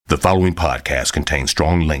The following podcast contains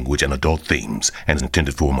strong language and adult themes and is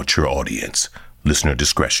intended for a mature audience. Listener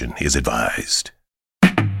discretion is advised.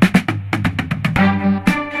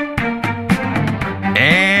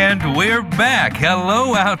 And we're back.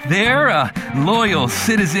 Hello out there, loyal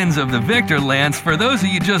citizens of the Victorlands. For those of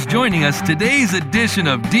you just joining us, today's edition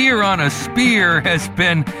of Deer on a Spear has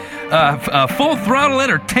been full throttle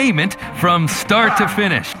entertainment from start to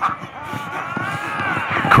finish.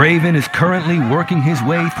 Kraven is currently working his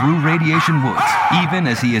way through Radiation Woods, even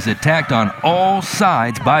as he is attacked on all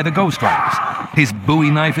sides by the Ghost Riders. His Bowie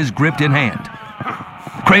knife is gripped in hand.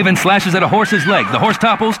 Kraven slashes at a horse's leg. The horse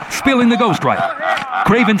topples, spilling the Ghost Rider.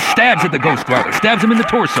 Kraven stabs at the Ghost Rider, stabs him in the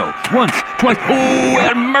torso. Once, twice, oh,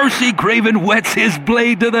 at mercy, Kraven whets his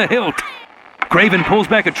blade to the hilt. Kraven pulls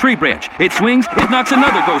back a tree branch. It swings, it knocks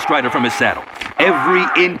another Ghost Rider from his saddle. Every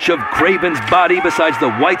inch of Kraven's body, besides the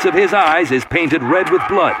whites of his eyes, is painted red with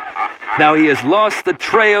blood. Now he has lost the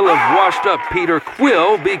trail of washed-up Peter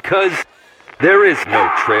Quill because there is no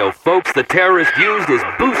trail, folks. The terrorist used his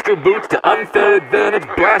booster boots to unfair advantage,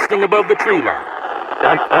 blasting above the tree line.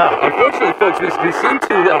 Unfortunately, folks, we seem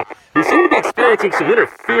to be experiencing some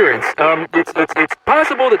interference. It's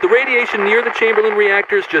possible that the radiation near the Chamberlain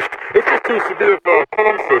reactors it's just too severe for our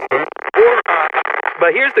comm system.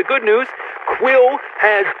 But here's the good news: Quill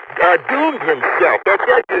has doomed himself. That's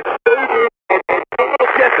right.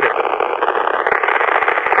 Definitely.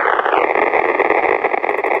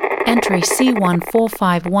 Entry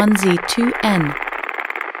C1451Z2N.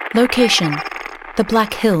 Location: the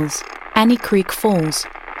Black Hills, Annie Creek Falls,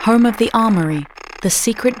 home of the Armory, the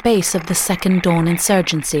secret base of the Second Dawn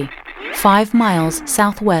Insurgency, 5 miles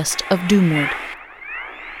southwest of Doomwood.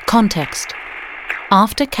 Context: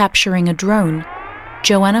 after capturing a drone,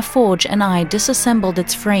 Joanna Forge and I disassembled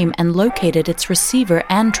its frame and located its receiver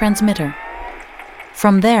and transmitter.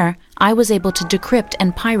 From there, I was able to decrypt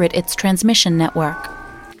and pirate its transmission network.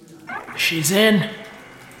 She's in.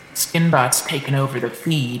 Skinbot's taken over the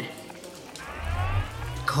feed.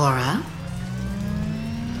 Cora?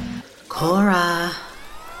 Cora?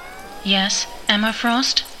 Yes, Emma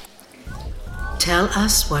Frost? Tell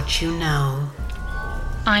us what you know.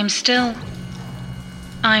 I'm still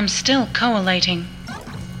collating,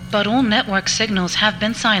 but all network signals have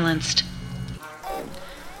been silenced.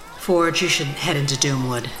 Forge, you should head into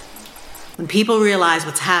Doomwood. When people realize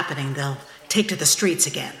what's happening, they'll take to the streets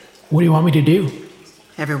again. What do you want me to do?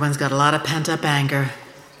 Everyone's got a lot of pent-up anger.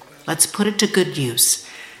 Let's put it to good use.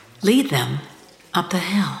 Lead them up the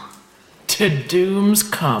hill. To Doom's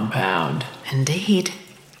compound. Indeed.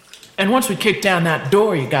 And once we kick down that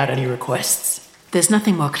door, you got any requests? There's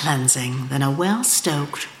nothing more cleansing than a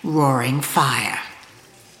well-stoked, roaring fire.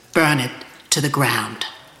 Burn it to the ground.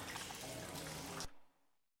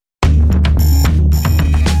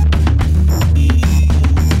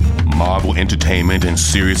 Marvel Entertainment and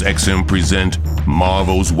SiriusXM present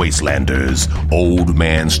Marvel's Wastelanders, Old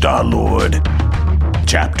Man Star-Lord.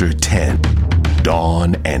 Chapter 10,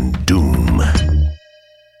 Dawn and Doom.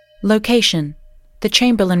 Location: the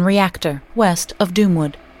Chamberlain reactor, west of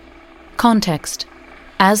Doomwood. Context: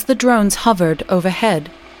 as the drones hovered overhead,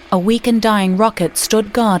 a weak and dying rocket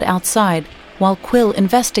stood guard outside while Quill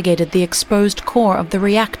investigated the exposed core of the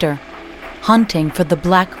reactor, hunting for the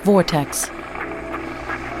Black Vortex.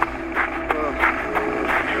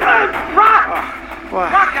 Rock,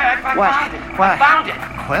 I found it.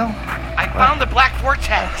 Quill? I found the Black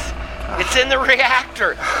Vortex. It's in the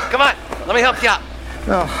reactor. Come on, let me help you out.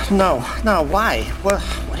 No, why?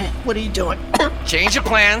 What are you doing? Change of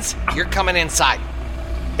plans. You're coming inside.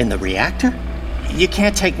 In the reactor? You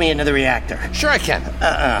can't take me into the reactor. Sure I can.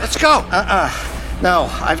 Let's go. No,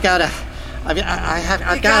 I've gotta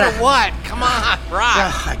what? Come on,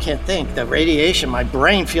 Rock. I can't think. The radiation, my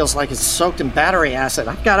brain feels like it's soaked in battery acid.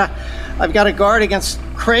 I've got to guard against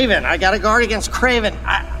Kraven.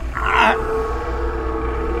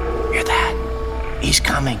 Hear that? He's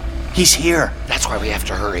coming. He's here. That's why we have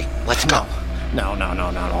to hurry. Let's go. No.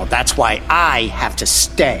 That's why I have to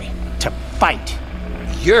stay to fight.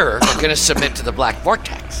 You're gonna submit to the Black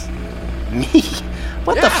Vortex. Me?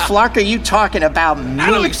 What the flark are you talking about, me?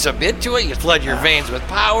 How do you submit to it? You flood your veins with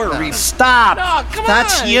power. Stop. No, come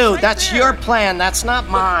That's on. you. Right That's there. your plan. That's not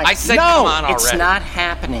mine. I said come on already. It's not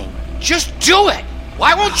happening. Just do it.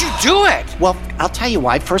 Why won't you do it? Well, I'll tell you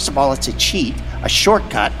why. First of all, it's a cheat, a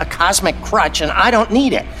shortcut, a cosmic crutch, and I don't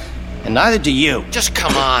need it. And neither do you. Just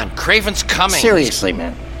come on. Craven's coming. Seriously,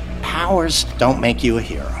 man. Powers don't make you a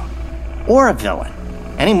hero. Or a villain.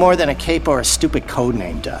 Any more than a cape or a stupid code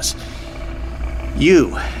name does.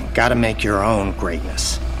 You gotta make your own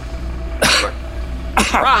greatness.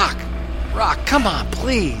 Rock, come on,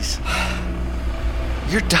 please.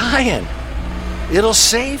 You're dying. It'll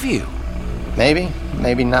save you. Maybe,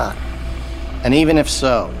 maybe not. And even if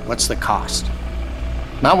so, what's the cost?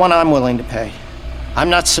 Not one I'm willing to pay. I'm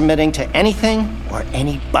not submitting to anything or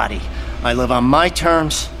anybody. I live on my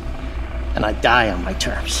terms, and I die on my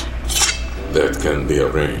terms. That can be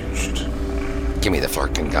arranged. Give me the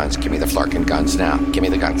Flarkin guns. Give me the Flarkin guns now. Give me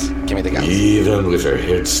the guns. Give me the guns. Even with a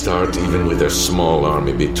head start, even with a small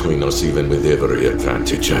army between us, even with every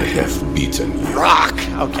advantage, I have beaten you. Rock!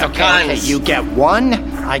 Okay, you get one,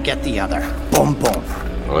 I get the other. Boom, boom.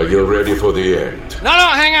 Are you ready for the end? No,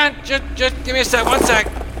 hang on. Just give me a sec. 1 sec.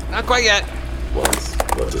 Not quite yet. What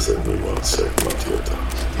does that mean, 1 sec, Matilda?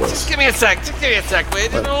 Just give me a sec.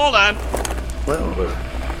 Wait, hold on. Well,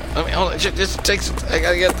 I mean, hold on. Just takes. I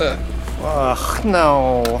gotta get the. Ugh,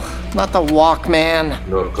 no. Not the Walkman.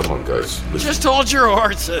 No, come on, guys. Listen. Just hold your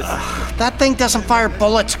horses. That thing doesn't fire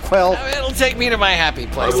bullets, Quill. I mean, it'll take me to my happy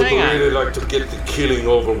place. I would Hang on. really like to get the killing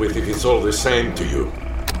over with if it's all the same to you.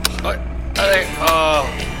 Come on.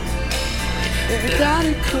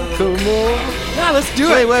 Yeah, let's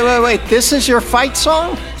do it. Wait. This is your fight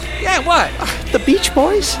song? Yeah, what? The Beach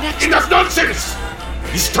Boys? Enough nonsense!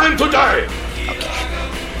 It's time to die!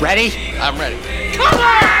 Ready? I'm ready. Come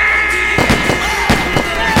on!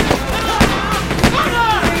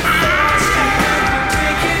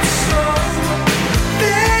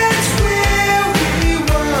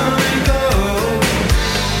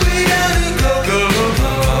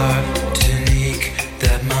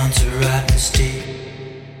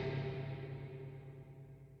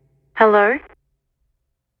 Hello?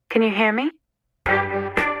 Can you hear me?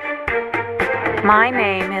 My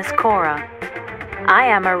name is Cora. I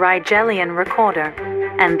am a Rigelian recorder,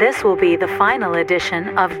 and this will be the final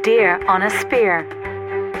edition of Deer on a Spear.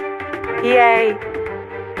 Yay!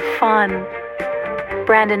 Fun.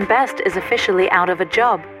 Brandon Best is officially out of a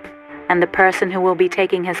job, and the person who will be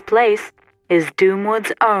taking his place is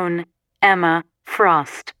Doomwood's own Emma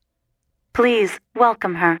Frost. Please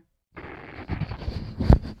welcome her.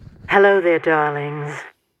 Hello there, darlings.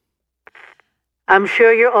 I'm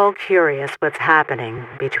sure you're all curious what's happening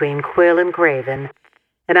between Quill and Craven,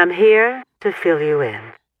 and I'm here to fill you in.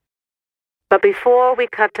 But before we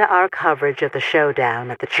cut to our coverage of the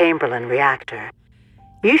showdown at the Chamberlain reactor,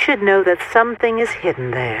 you should know that something is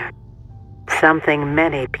hidden there. Something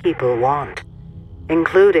many people want,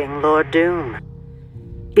 including Lord Doom.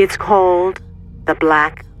 It's called the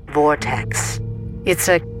Black Vortex. It's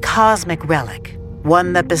a cosmic relic,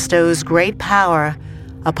 one that bestows great power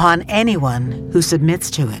upon anyone who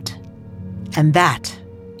submits to it. And that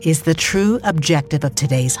is the true objective of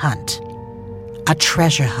today's hunt. A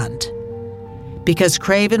treasure hunt. Because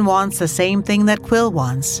Craven wants the same thing that Quill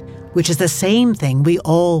wants, which is the same thing we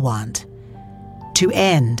all want. To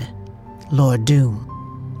end Lord Doom.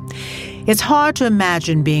 It's hard to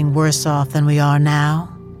imagine being worse off than we are now.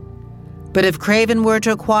 But if Craven were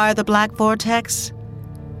to acquire the Black Vortex,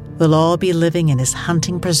 we'll all be living in his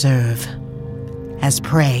hunting preserve, as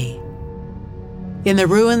prey. In the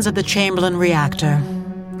ruins of the Chamberlain reactor,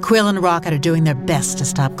 Quill and Rocket are doing their best to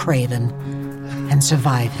stop Craven and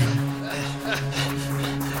survive him.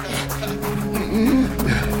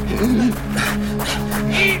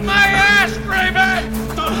 Eat my ass, Craven!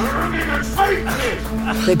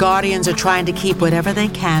 The Guardians are trying to keep whatever they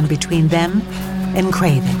can between them and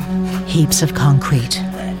Craven. Heaps of concrete,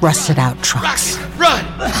 rusted-out trucks. Run!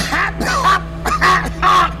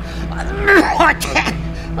 I can't.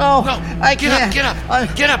 Oh, no, I can't. Get up.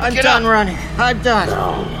 I'm done running. I'm done.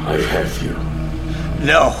 Now I have you.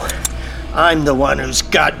 No, I'm the one who's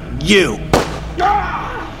got you.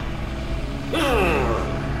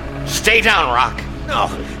 Stay down, Rock. No,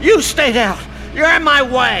 you stay down. You're in my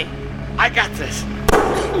way. I got this.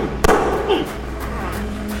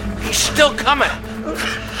 He's still coming.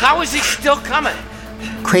 How is he still coming?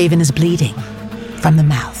 Craven is bleeding from the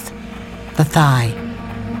mouth, the thigh,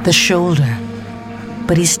 the shoulder,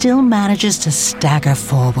 but he still manages to stagger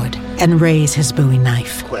forward and raise his Bowie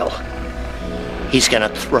knife. Quill, he's gonna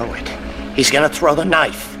throw it. He's gonna throw the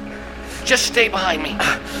knife. Just stay behind me.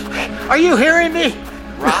 Are you hearing me?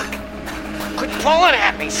 Rock, quit pulling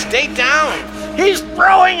at me. Stay down. He's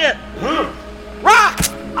throwing it. Rock!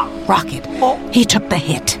 Rocket, he took the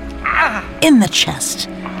hit in the chest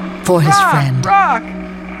for his friend.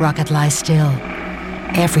 Rocket lies still.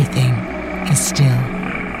 Everything is still,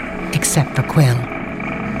 except for Quill.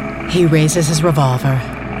 He raises his revolver.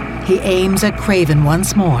 He aims at Craven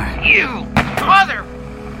once more. You mother!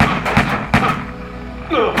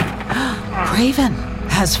 Craven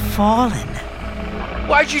has fallen.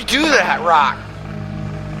 Why'd you do that, Rock?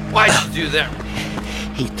 Why'd you do that?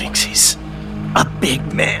 He thinks he's a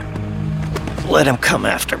big man. Let him come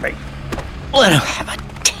after me. Let him have a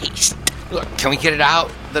taste. Look, can we get it out?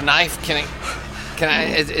 The knife? Should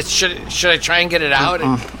I try and get it out?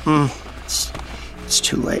 It's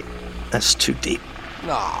too late. That's too deep.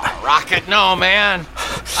 No, Rocket, no, man.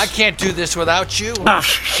 I can't do this without you. Oh,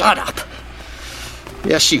 shut up.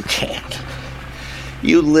 Yes, you can.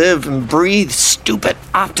 You live and breathe stupid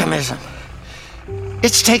optimism.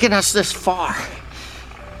 It's taken us this far.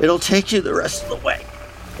 It'll take you the rest of the way.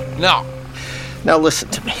 No. Now listen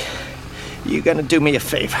to me. You're gonna do me a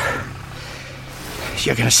favor.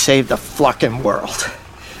 You're gonna save the fucking world.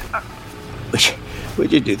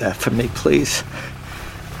 Would you do that for me, please?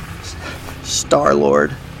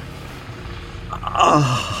 Star-Lord.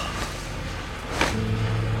 Oh.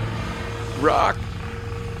 Rock.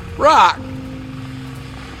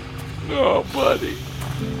 No, buddy.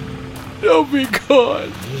 Don't be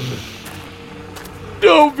gone.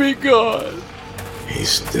 Don't be gone.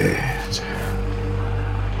 He's dead.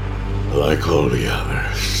 Like all the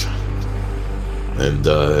others. And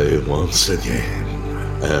I, once again,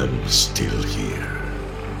 am still here.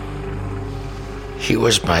 He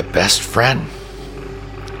was my best friend.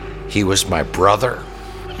 He was my brother.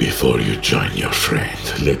 Before you join your friend,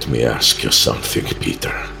 let me ask you something,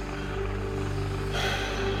 Peter.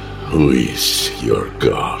 Who is your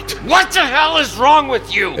god? What the hell is wrong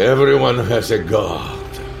with you? Everyone has a god.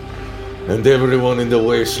 And everyone in the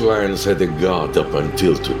wastelands had a god up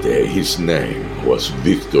until today. His name was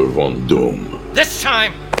Victor Von Doom. This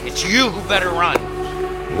time, it's you who better run.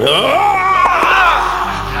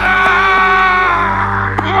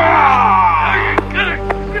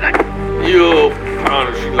 You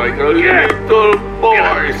punch like a little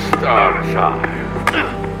boy, Starside.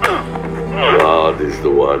 God is the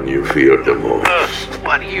one you fear the most.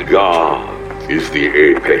 What are you doing? God is the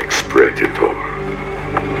apex predator.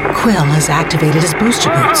 Quill has activated his booster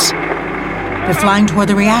boots. They're flying toward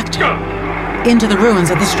the reactor, into the ruins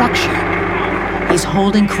of the structure. He's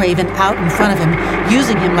holding Kraven out in front of him,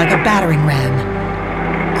 using him like a battering ram.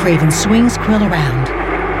 Kraven swings Quill around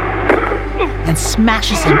and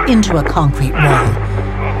smashes him into a concrete wall.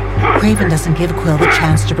 Kraven doesn't give Quill the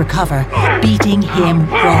chance to recover, beating him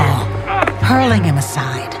raw, hurling him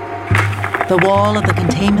aside. The wall of the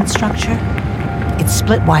containment structure, it's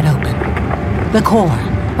split wide open. The core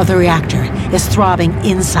of the reactor is throbbing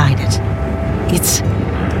inside it. It's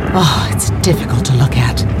difficult to look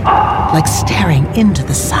at, like staring into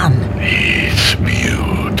the sun. It's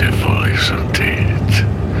beautiful, isn't it?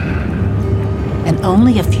 And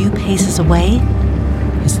only a few paces away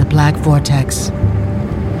is the black vortex.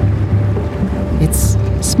 It's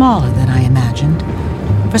smaller than I imagined.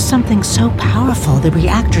 For something so powerful, the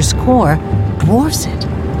reactor's core dwarfs it.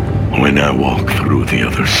 When I walk through the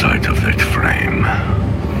other side of that frame,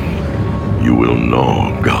 you will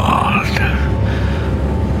know God.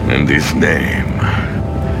 And his name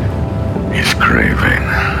is Kraven.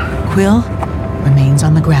 Quill remains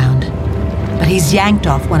on the ground, but he's yanked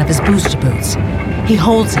off one of his booster boots. He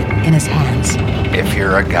holds it in his hands. If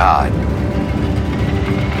you're a god,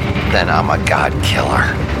 then I'm a god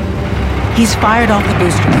killer. He's fired off the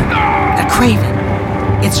booster boot at Kraven.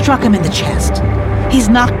 It struck him in the chest. He's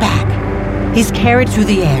knocked back. He's carried through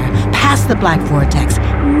the air, past the black vortex,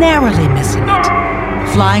 narrowly missing it.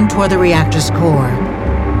 Flying toward the reactor's core,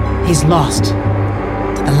 he's lost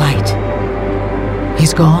to the light.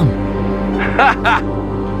 He's gone.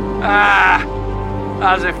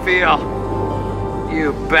 How's it feel?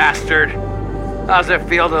 You bastard. How's it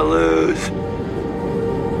feel to lose?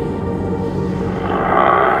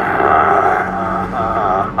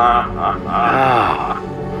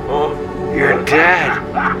 Oh, you're dead.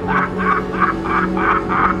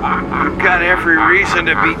 You've got every reason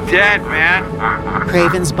to be dead, man.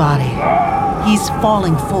 Kraven's body. He's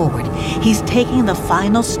falling forward. He's taking the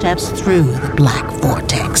final steps through the black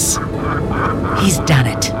vortex. He's done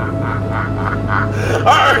it.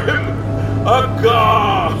 I'm a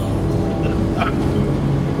god!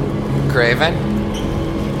 Kraven?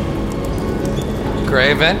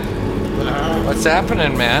 Kraven? What's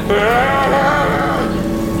happening, man?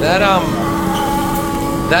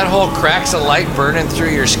 That whole cracks of light burning through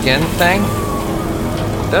your skin thing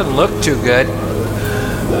doesn't look too good.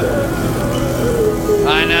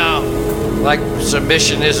 I know. Like,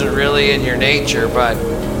 submission isn't really in your nature, but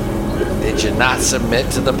did you not submit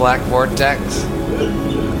to the black vortex?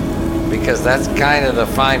 Because that's kind of the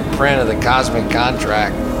fine print of the cosmic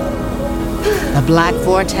contract. The black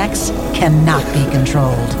vortex cannot be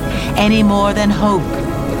controlled, any more than hope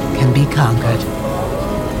can be conquered.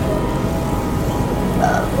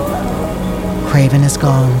 Kraven is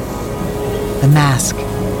gone. The mask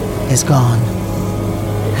is gone.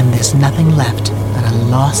 and there's nothing left but a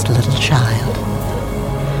lost little child.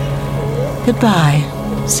 Goodbye,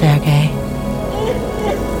 Sergei.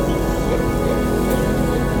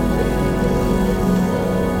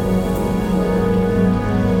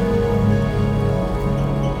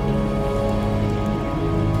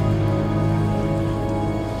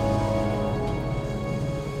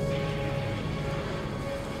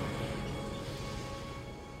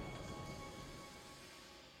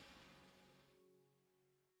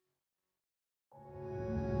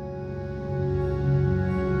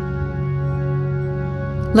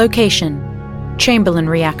 Location: Chamberlain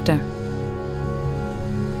Reactor.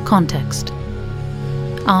 Context: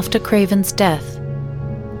 after Craven's death,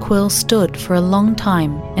 Quill stood for a long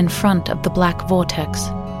time in front of the black vortex.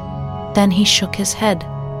 Then he shook his head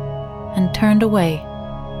and turned away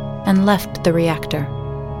and left the reactor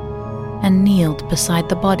and kneeled beside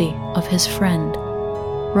the body of his friend,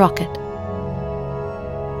 Rocket.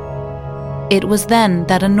 It was then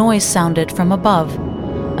that a noise sounded from above,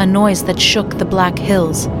 a noise that shook the Black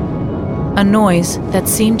Hills, a noise that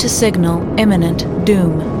seemed to signal imminent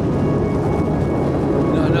doom.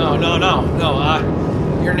 No.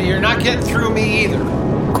 You're not getting through me either.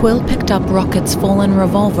 Quill picked up Rocket's fallen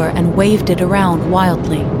revolver and waved it around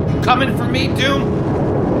wildly. Coming for me, Doom?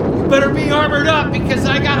 You better be armored up because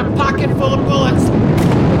I got a pocket full of bullets.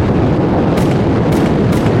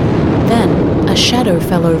 Then a shadow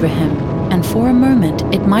fell over him, and for a moment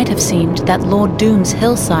it might have seemed that Lord Doom's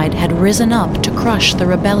hillside had risen up to crush the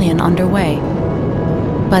rebellion underway.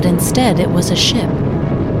 But instead it was a ship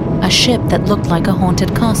that looked like a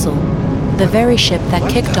haunted castle, the very ship that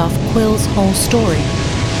kicked off Quill's whole story,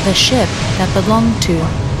 the ship that belonged to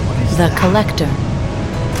the Collector.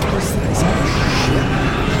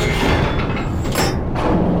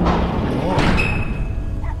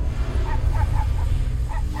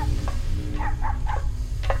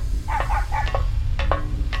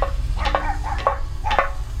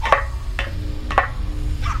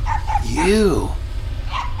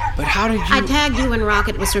 But how did you... I tagged you and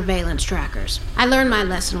Rocket with surveillance trackers. I learned my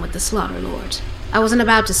lesson with the Slaughter Lords. I wasn't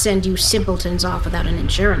about to send you simpletons off without an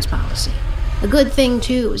insurance policy. A good thing,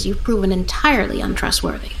 too, is you've proven entirely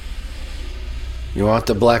untrustworthy. You want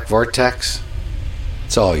the Black Vortex?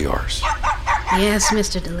 It's all yours. Yes,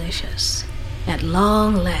 Mr. Delicious. At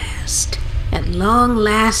long last. At long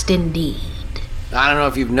last indeed. I don't know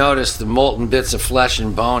if you've noticed the molten bits of flesh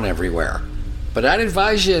and bone everywhere, but I'd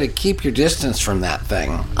advise you to keep your distance from that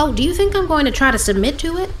thing. Oh, do you think I'm going to try to submit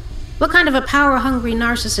to it? What kind of a power-hungry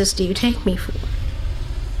narcissist do you take me for?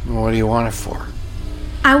 What do you want it for?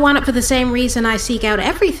 I want it for the same reason I seek out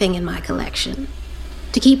everything in my collection.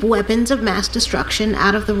 To keep weapons of mass destruction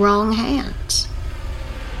out of the wrong hands.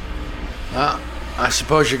 Well, I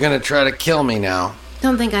suppose you're going to try to kill me now.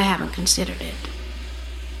 Don't think I haven't considered it.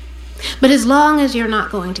 But as long as you're not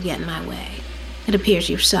going to get in my way, it appears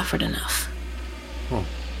you've suffered enough.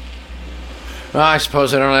 Well, I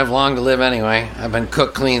suppose I don't have long to live anyway. I've been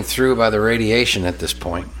cooked clean through by the radiation at this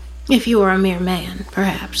point. If you were a mere man,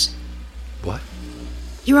 perhaps. What?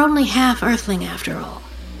 You're only half Earthling after all.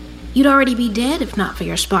 You'd already be dead if not for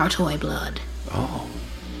your Spartoy blood. Oh.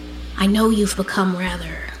 I know you've become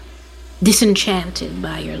rather disenchanted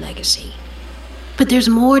by your legacy. But there's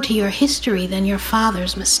more to your history than your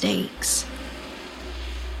father's mistakes.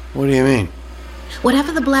 What do you mean?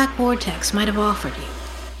 Whatever the Black Vortex might have offered you,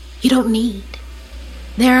 you don't need.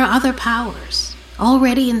 There are other powers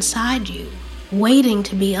already inside you, waiting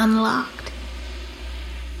to be unlocked.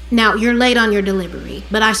 Now, you're late on your delivery,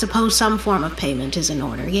 but I suppose some form of payment is in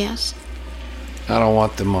order, yes? I don't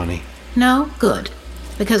want the money. No? Good.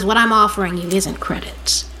 Because what I'm offering you isn't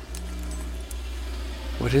credits.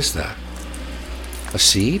 What is that? A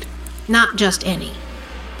seed? Not just any,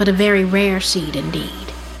 but a very rare seed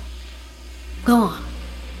indeed. Go on.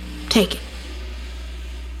 Take it.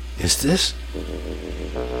 Is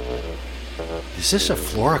this a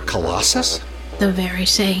Flora Colossus? The very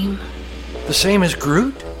same. The same as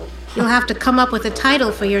Groot? You'll have to come up with a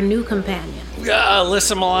title for your new companion.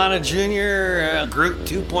 Alyssa Milano Jr., Groot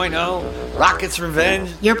 2.0, Rocket's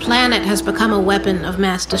Revenge. Your planet has become a weapon of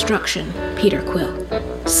mass destruction, Peter Quill.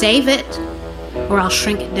 Save it, or I'll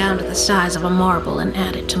shrink it down to the size of a marble and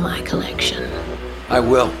add it to my collection. I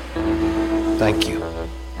will. Thank you.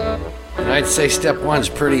 And I'd say step one's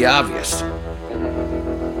pretty obvious.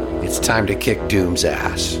 It's time to kick Doom's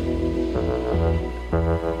ass.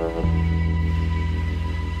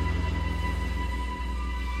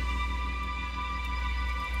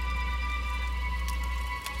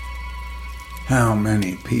 How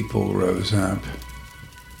many people rose up?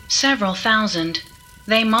 Several thousand.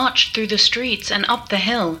 They marched through the streets and up the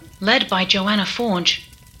hill, led by Joanna Forge.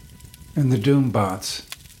 And the Doombots,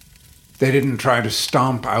 they didn't try to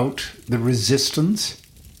stomp out the resistance?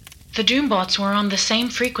 The Doombots were on the same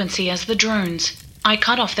frequency as the drones. I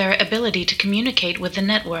cut off their ability to communicate with the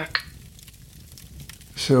network.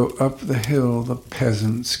 So up the hill the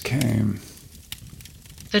peasants came.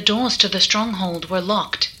 The doors to the stronghold were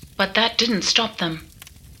locked, but that didn't stop them.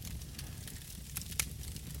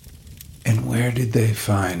 And where did they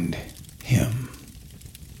find him?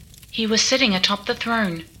 He was sitting atop the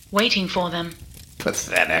throne, waiting for them.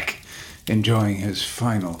 Pathetic. Enjoying his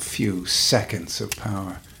final few seconds of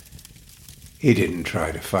power. He didn't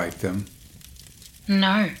try to fight them.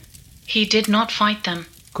 No, he did not fight them.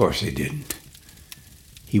 Of course he didn't.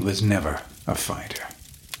 He was never a fighter.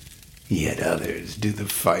 He had others do the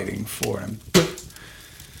fighting for him.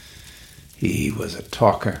 He was a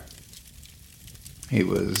talker. He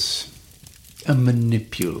was a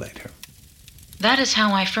manipulator. That is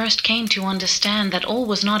how I first came to understand that all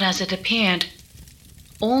was not as it appeared.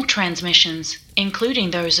 All transmissions,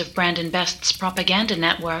 including those of Brandon Best's propaganda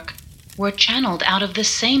network, were channeled out of the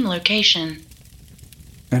same location.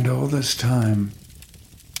 And all this time,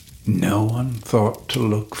 no one thought to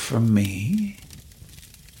look for me?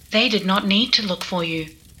 They did not need to look for you,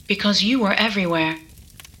 because you were everywhere.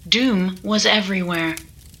 Doom was everywhere,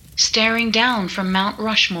 staring down from Mount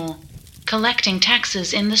Rushmore, collecting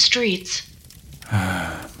taxes in the streets.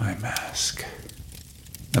 Ah, my mask.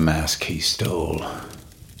 The mask he stole.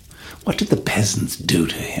 What did the peasants do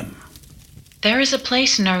to him? There is a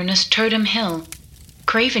place known as Totem Hill.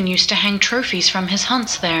 Craven used to hang trophies from his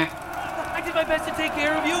hunts there. I did my best to take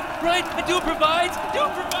care of you, right? I do provide.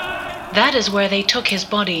 That is where they took his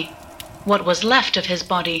body. What was left of his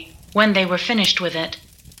body, when they were finished with it.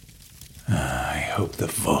 I hope the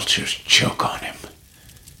vultures choke on him.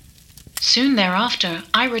 Soon thereafter,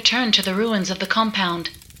 I returned to the ruins of the compound.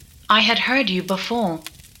 I had heard you before,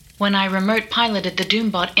 when I remote piloted the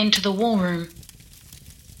Doombot into the war room.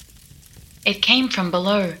 It came from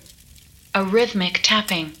below, a rhythmic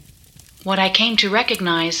tapping, what I came to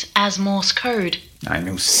recognize as Morse code. I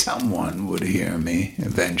knew someone would hear me,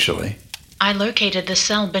 eventually. I located the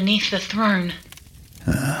cell beneath the throne.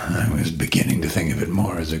 I was beginning to think of it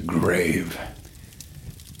more as a grave.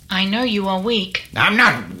 I know you are weak. I'm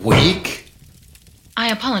not weak. I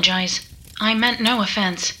apologize. I meant no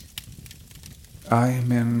offense. I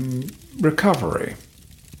am in recovery.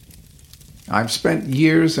 I've spent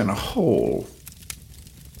years in a hole,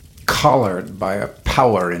 collared by a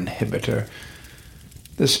power inhibitor.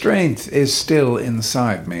 The strength is still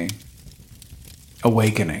inside me,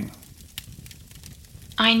 awakening.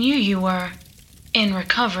 I knew you were in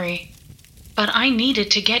recovery, but I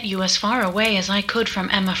needed to get you as far away as I could from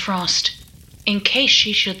Emma Frost, in case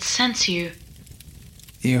she should sense you.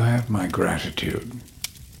 You have my gratitude.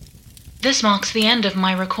 This marks the end of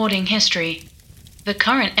my recording history. The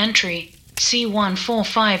current entry,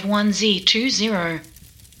 C1451Z20,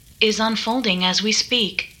 is unfolding as we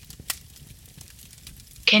speak.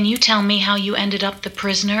 Can you tell me how you ended up the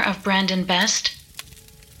prisoner of Brandon Best?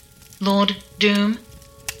 Lord Doom?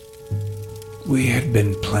 We had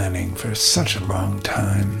been planning for such a long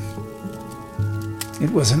time.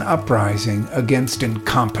 It was an uprising against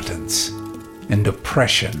incompetence and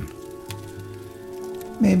oppression.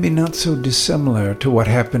 Maybe not so dissimilar to what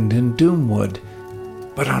happened in Doomwood,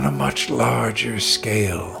 but on a much larger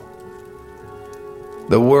scale.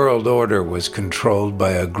 The world order was controlled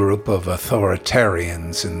by a group of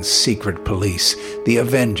authoritarians and secret police, the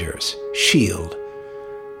Avengers, S.H.I.E.L.D.,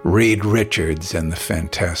 Reed Richards and the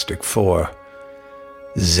Fantastic Four,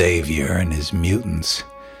 Xavier and his mutants.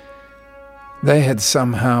 They had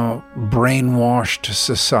somehow brainwashed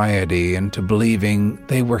society into believing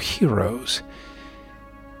they were heroes.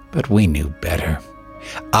 But we knew better.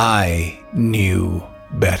 I knew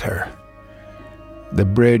better. The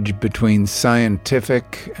bridge between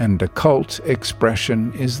scientific and occult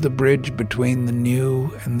expression is the bridge between the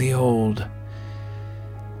new and the old.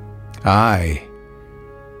 I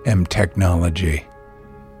am technology,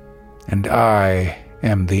 and I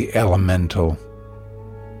am the elemental.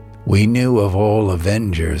 We knew of all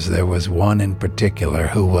Avengers there was one in particular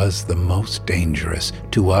who was the most dangerous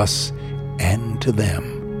to us and to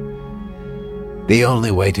them. The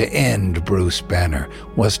only way to end Bruce Banner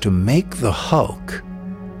was to make the Hulk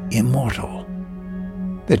immortal.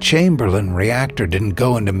 The Chamberlain reactor didn't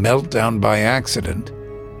go into meltdown by accident.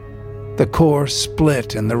 The core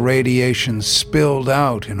split and the radiation spilled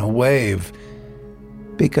out in a wave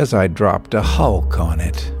because I dropped a Hulk on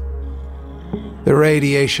it. The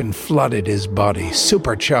radiation flooded his body,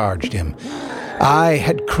 supercharged him. I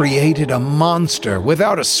had created a monster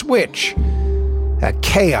without a switch, a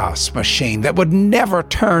chaos machine that would never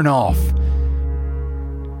turn off.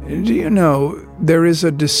 Do you know, there is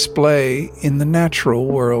a display in the natural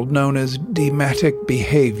world known as dematic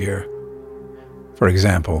behavior. For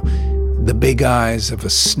example, the big eyes of a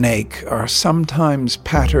snake are sometimes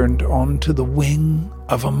patterned onto the wing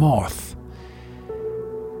of a moth.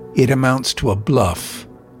 It amounts to a bluff,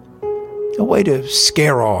 a way to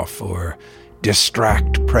scare off or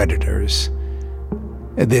distract predators.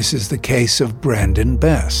 This is the case of Brandon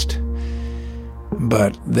Best.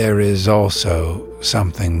 But there is also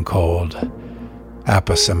something called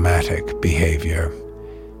aposematic behavior.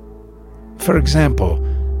 For example,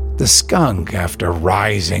 the skunk, after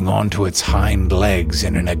rising onto its hind legs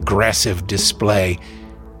in an aggressive display,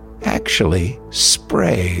 actually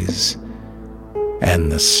sprays.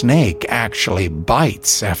 And the snake actually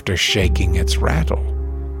bites after shaking its rattle.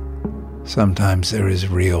 Sometimes there is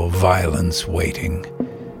real violence waiting.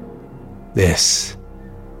 This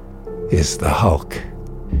is the Hulk.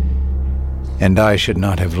 And I should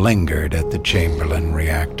not have lingered at the Chamberlain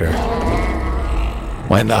reactor.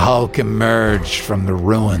 When the Hulk emerged from the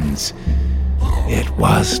ruins, it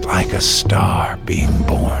was like a star being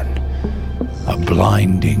born, a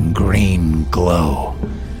blinding green glow.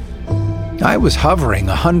 I was hovering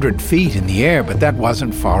 100 feet in the air, but that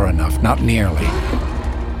wasn't far enough, not nearly.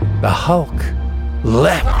 The Hulk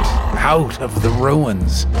leapt out of the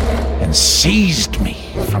ruins and seized me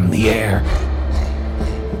from the air.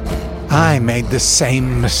 I made the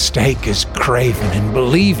same mistake as Kraven in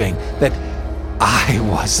believing that I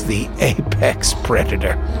was the apex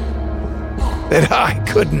predator, that I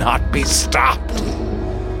could not be stopped.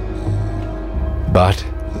 But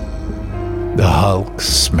the Hulk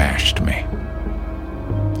smashed me.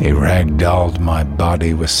 He ragdolled my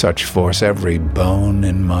body with such force every bone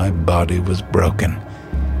in my body was broken.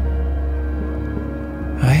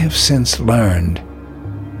 I have since learned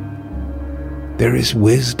there is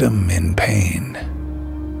wisdom in pain.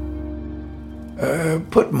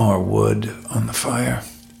 Put more wood on the fire.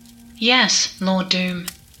 Yes, Lord Doom.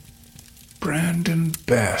 Brandon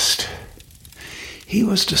Best. He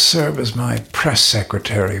was to serve as my press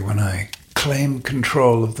secretary when I claimed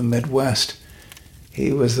control of the Midwest.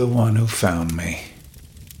 He was the one who found me,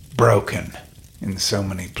 broken in so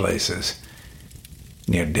many places,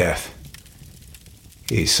 near death.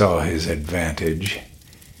 He saw his advantage,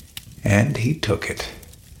 and he took it,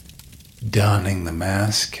 donning the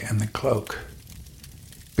mask and the cloak,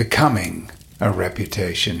 becoming a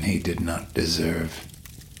reputation he did not deserve.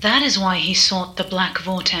 That is why he sought the Black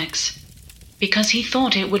Vortex, because he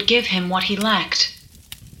thought it would give him what he lacked.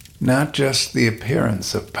 Not just the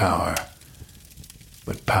appearance of power,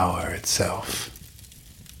 but power itself.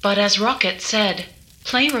 But as Rocket said,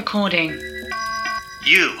 play recording.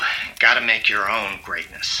 You gotta make your own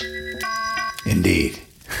greatness. Indeed.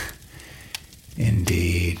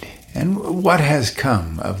 Indeed. And what has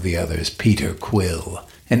come of the others, Peter Quill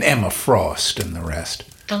and Emma Frost and the rest?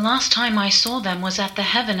 The last time I saw them was at the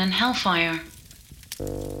Heaven and Hellfire.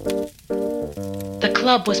 The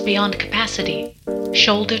club was beyond capacity,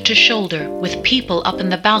 shoulder to shoulder, with people up in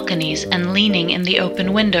the balconies and leaning in the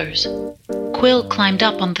open windows. Quill climbed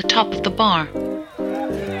up on the top of the bar.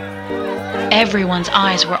 Everyone's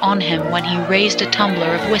eyes were on him when he raised a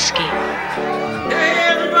tumbler of whiskey. Hey,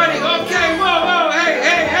 everybody! Okay, whoa, hey,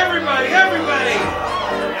 everybody!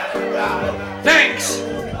 Thanks!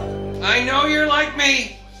 I know you're like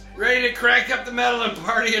me, ready to crank up the metal and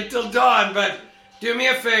party until dawn, but do me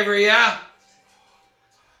a favor, yeah?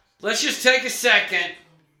 Let's just take a second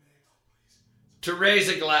to raise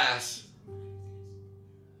a glass.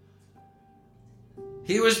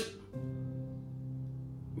 He was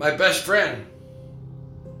my best friend.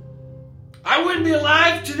 I wouldn't be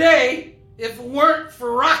alive today if it weren't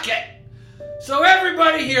for Rocket. So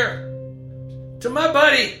everybody here, to my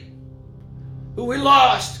buddy, who we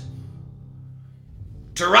lost,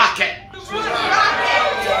 to Rocket.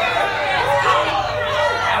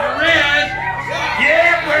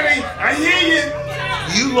 Yeah, buddy, I hear you.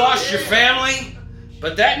 You lost your family,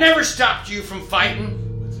 but that never stopped you from fighting.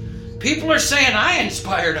 People are saying I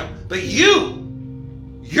inspired them, but you're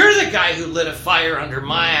the guy who lit a fire under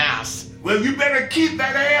my ass. Well, you better keep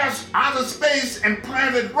that ass out of space and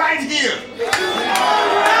plant it right here.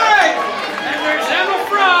 Right! And there's Emma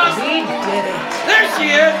Frost. He did it. There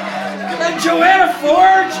she is. And Joanna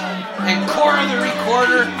Forge. And Cora the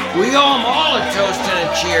Recorder. We owe them all a toast and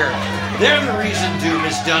a cheer. They're the reason Doom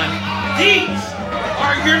is done. These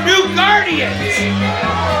are your new guardians.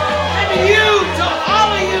 And to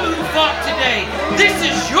all of you who fought today, this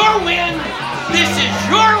is your win. This is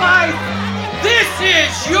your life. This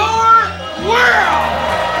is your world.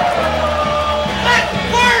 Let's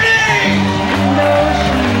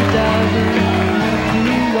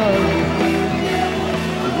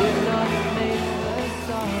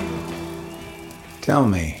Tell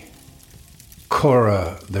me,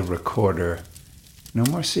 Cora the Recorder, no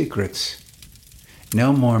more secrets,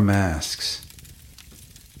 no more masks.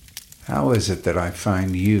 How is it that I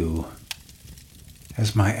find you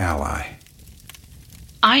as my ally?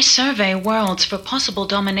 I survey worlds for possible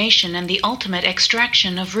domination and the ultimate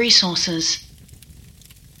extraction of resources.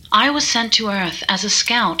 I was sent to Earth as a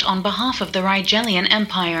scout on behalf of the Rigelian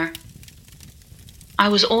Empire. I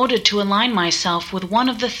was ordered to align myself with one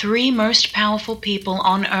of the 3 most powerful people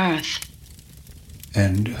on Earth.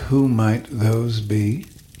 And who might those be?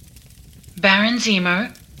 Baron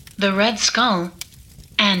Zemo, the Red Skull,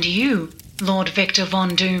 and you, Lord Victor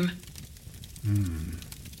Von Doom.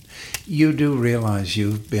 You do realize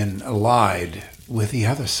you've been allied with the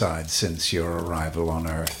other side since your arrival on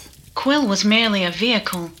Earth. Quill was merely a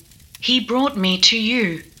vehicle. He brought me to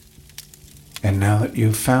you. And now that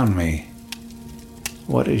you've found me,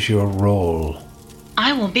 what is your role?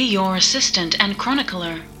 I will be your assistant and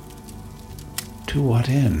chronicler. To what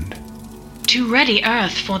end? To ready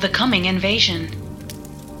Earth for the coming invasion.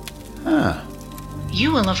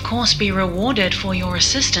 You will of course be rewarded for your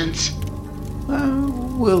assistance.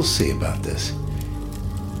 We'll see about this.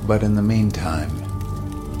 But in the meantime,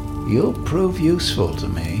 you'll prove useful to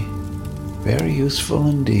me. Very useful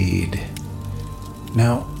indeed.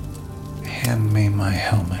 Now, hand me my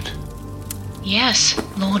helmet. Yes,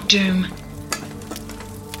 Lord Doom.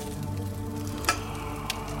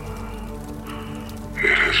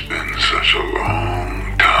 It has been such a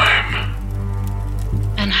long time.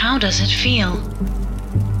 And how does it feel?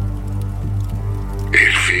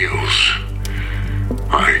 It feels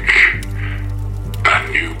like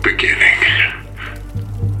a new beginning.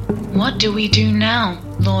 What do we do now,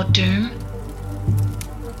 Lord Doom?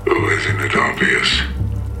 Isn't it obvious?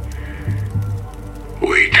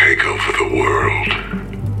 We take over the world.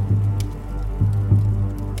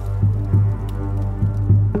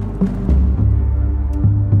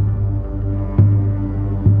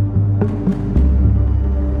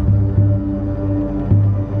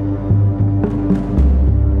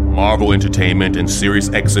 Marvel Entertainment and Sirius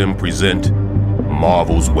XM present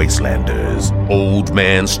Marvel's Wastelanders, Old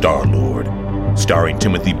Man Star-Lord, starring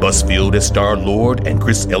Timothy Busfield as Star-Lord and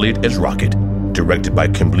Chris Elliott as Rocket, directed by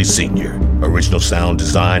Kimberly Sr., original sound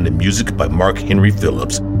design and music by Mark Henry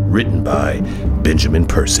Phillips, written by Benjamin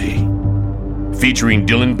Percy. Featuring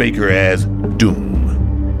Dylan Baker as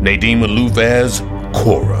Doom, Nadine Malouf as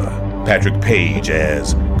Cora, Patrick Page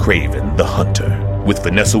as Kraven the Hunter, with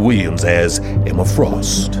Vanessa Williams as Emma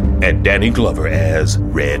Frost, and Danny Glover as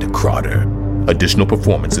Red Crowder. Additional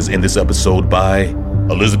performances in this episode by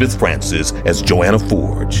Elizabeth Francis as Joanna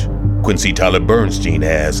Forge, Quincy Tyler Bernstein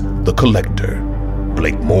as The Collector,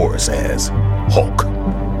 Blake Morris as Hulk,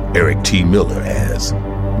 Eric T. Miller as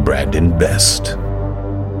Brandon Best.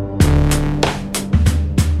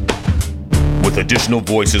 With additional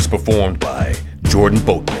voices performed by Jordan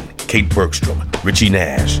Boatman, Kate Bergstrom, Richie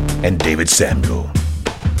Nash, and David Samuel.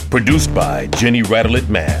 Produced by Jenny Radelet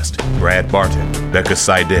Mast, Brad Barton, Becca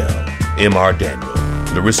Seidel, M.R. Daniel,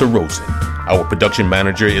 Larissa Rosen. Our production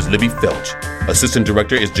manager is Libby Felch. Assistant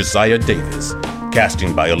director is Josiah Davis.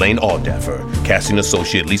 Casting by Elaine Aldaffer. Casting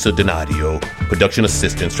associate Lisa Donadio. Production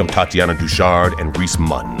assistants from Tatiana Duchard and Reese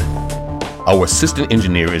Munn. Our assistant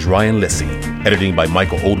engineer is Ryan Lessie. Editing by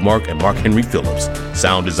Michael Oldmark and Mark Henry Phillips.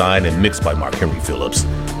 Sound design and mixed by Mark Henry Phillips.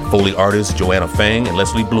 Foley artists Joanna Fang and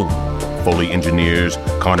Leslie Bloom. Foley engineers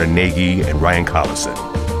Connor Nagy and Ryan Collison.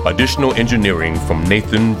 Additional engineering from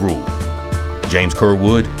Nathan Rule, James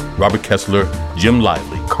Kerwood, Robert Kessler, Jim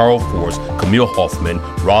Lively, Carl Force, Camille Hoffman,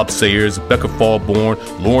 Rob Sayers, Becca Fallborn,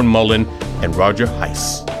 Lauren Mullen, and Roger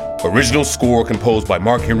Heiss. Original score composed by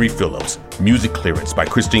Mark Henry Phillips. Music clearance by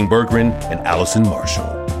Christine Berggren and Allison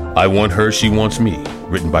Marshall. I Want Her, She Wants Me,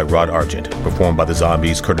 written by Rod Argent, performed by the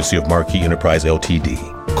Zombies, courtesy of Marquee Enterprise Ltd.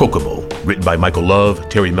 Kokomo, written by Michael Love,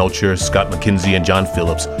 Terry Melcher, Scott McKenzie, and John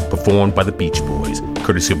Phillips, performed by the Beach Boys,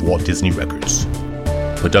 courtesy of Walt Disney Records.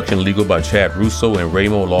 Production legal by Chad Russo and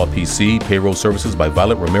Ramo Law PC. Payroll services by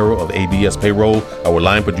Violet Romero of ABS Payroll. Our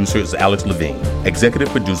line producer is Alex Levine. Executive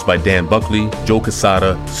produced by Dan Buckley, Joe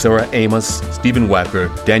Quesada, Sarah Amos, Stephen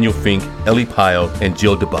Wacker, Daniel Fink, Ellie Pyle, and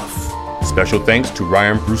Jill DeBuff. Special thanks to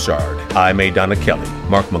Ryan Broussard, Aimee Donna Kelly,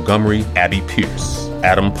 Mark Montgomery, Abby Pierce,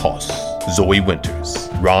 Adam Poss, Zoe Winters,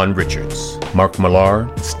 Ron Richards, Mark Millar,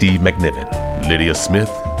 Steve McNiven, Lydia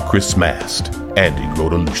Smith, Chris Mast, Andy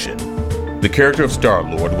Grodelucian. The character of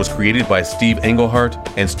Star-Lord was created by Steve Englehart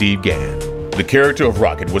and Steve Gann. The character of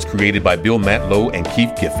Rocket was created by Bill Matlow and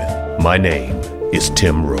Keith Giffen. My name is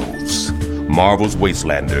Tim Rose. Marvel's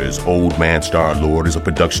Wastelanders, Old Man Star-Lord is a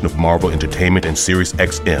production of Marvel Entertainment and Sirius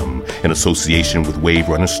XM in association with Wave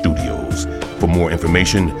Runner Studios. For more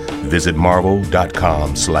information, visit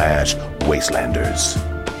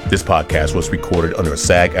marvel.com/wastelanders. This podcast was recorded under a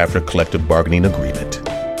SAG-AFTRA collective bargaining agreement.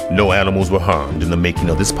 No animals were harmed in the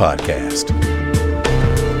making of this podcast.